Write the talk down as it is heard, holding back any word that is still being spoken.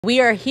We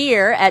are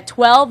here at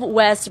 12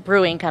 West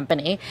Brewing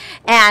Company,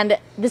 and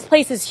this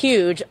place is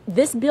huge.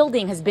 This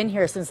building has been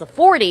here since the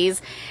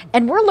 40s,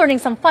 and we're learning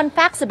some fun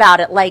facts about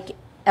it, like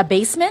a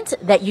basement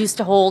that used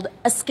to hold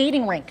a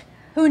skating rink.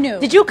 Who knew?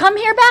 Did you come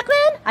here back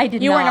then? I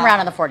did not. You weren't around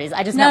in the 40s.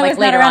 I just No, meant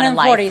like later on in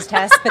life. I was not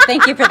around in the 40s, Tess, but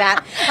thank you for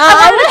that.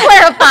 I want to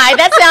clarify.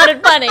 That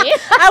sounded funny.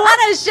 I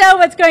want to show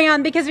what's going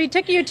on because we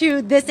took you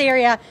to this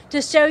area to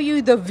show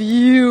you the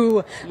view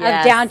of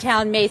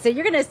downtown Mesa.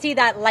 You're going to see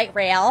that light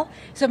rail.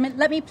 So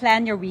let me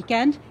plan your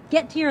weekend.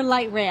 Get to your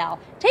light rail.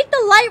 Take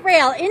the light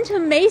rail into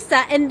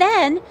Mesa, and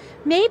then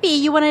maybe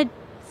you want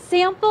to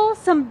sample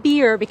some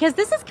beer because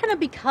this is kind of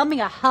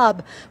becoming a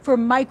hub for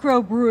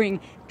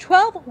microbrewing.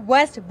 12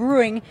 West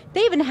Brewing,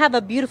 they even have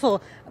a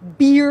beautiful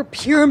beer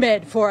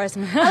pyramid for us.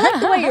 I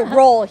like the way you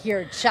roll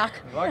here, Chuck.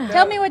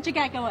 Tell me what you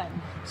got going.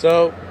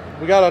 So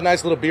we got a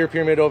nice little beer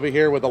pyramid over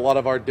here with a lot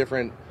of our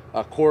different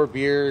core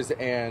beers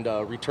and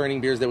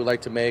returning beers that we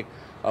like to make.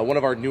 One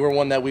of our newer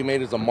one that we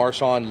made is a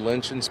Marshawn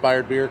Lynch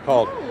inspired beer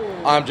called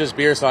I'm Just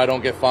Beer So I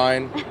Don't Get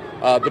Fined.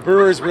 The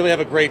brewers really have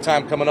a great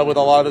time coming up with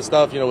a lot of the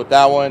stuff, with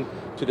that one,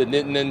 to the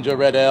Knit Ninja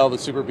Red Ale, the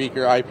Super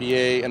Beaker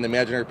IPA, and the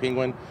Imaginary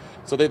Penguin.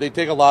 So they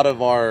take a lot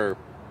of our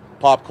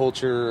pop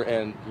culture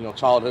and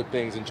childhood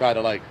things and try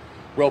to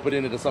rope it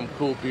into some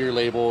cool beer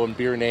label and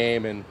beer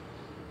name, and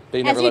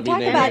they never let me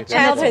name it. As you talk about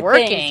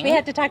childhood things, we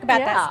had to talk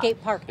about that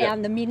skate park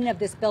and the meaning of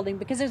this building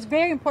because it's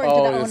very important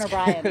to the owner,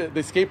 Brian.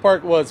 The skate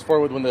park was for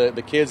when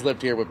the kids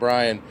lived here with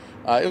Brian.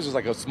 It was just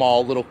like a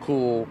small little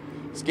cool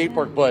skate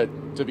park, but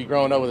to be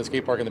growing up with a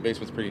skate park in the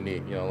basement's pretty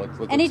neat.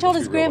 And he told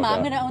his grandma,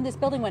 "I'm going to own this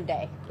building one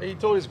day." He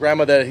told his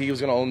grandma that he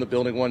was going to own the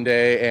building one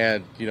day,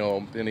 and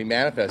and he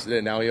manifested it.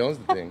 And now he owns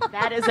the thing.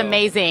 That is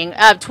amazing.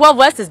 12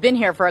 West has been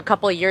here for a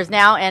couple of years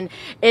now, and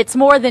it's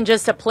more than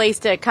just a place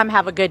to come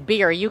have a good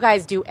beer. You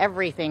guys do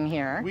everything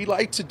here. We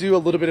like to do a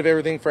little bit of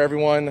everything for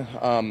everyone.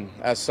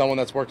 As someone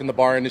that's worked in the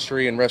bar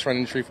industry and restaurant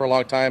industry for a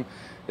long time,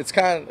 it's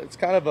kind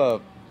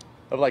of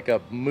like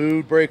a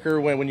mood breaker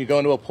when you go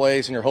into a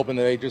place and you're hoping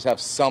that they just have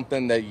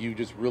something that you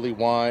just really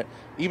want.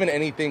 Even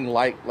anything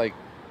like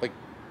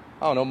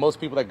I don't know, most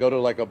people that go to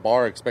a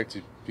bar expect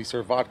to be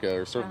served vodka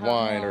or served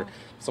wine or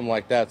something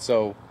like that.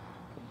 So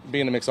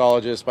being a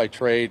mixologist by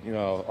trade,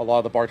 a lot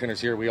of the bartenders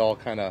here, we all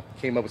kind of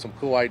came up with some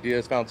cool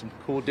ideas, found some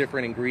cool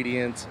different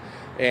ingredients,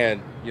 and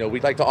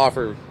we'd like to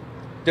offer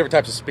different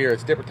types of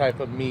spirits, different types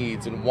of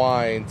meads and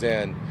wines,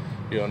 and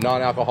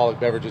non-alcoholic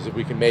beverages if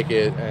we can make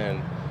it.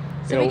 And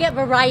so we get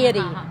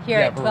variety here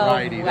at 12.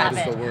 Variety, that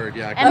is the word,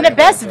 And the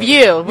best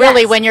view,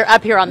 really, when you're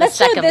up here on the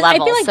second level. I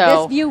feel like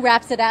this view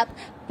wraps it up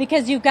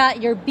because you've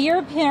got your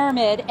beer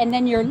pyramid and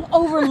then you're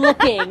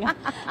overlooking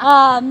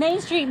Main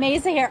Street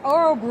Mesa here.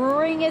 Oro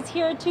Brewing is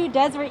here too,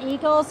 Desert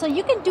Eagle. So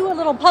you can do a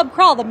little pub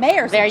crawl. The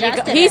mayor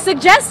suggested it. He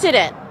suggested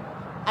it.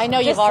 I know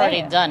you've already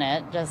saying. done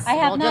it.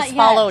 We'll just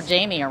follow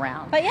Jamie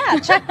around. But yeah,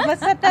 Chuck,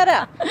 let's set that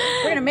up.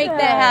 We're going to make that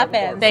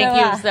happen. Thank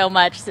you so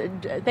much.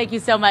 Thank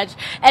you so much.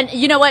 And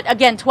you know what?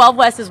 Again, 12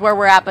 West is where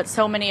we're at, but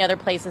so many other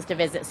places to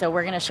visit. So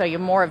we're going to show you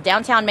more of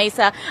downtown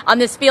Mesa on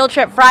this field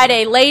trip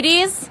Friday.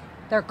 Ladies,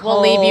 they're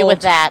cold. We'll leave you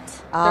with that.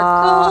 They're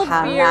cold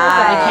how beers.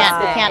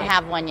 nice. We can't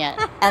have one yet.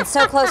 And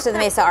so close to the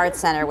Mesa Arts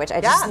Center, which I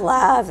just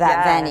love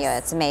that venue.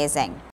 It's amazing.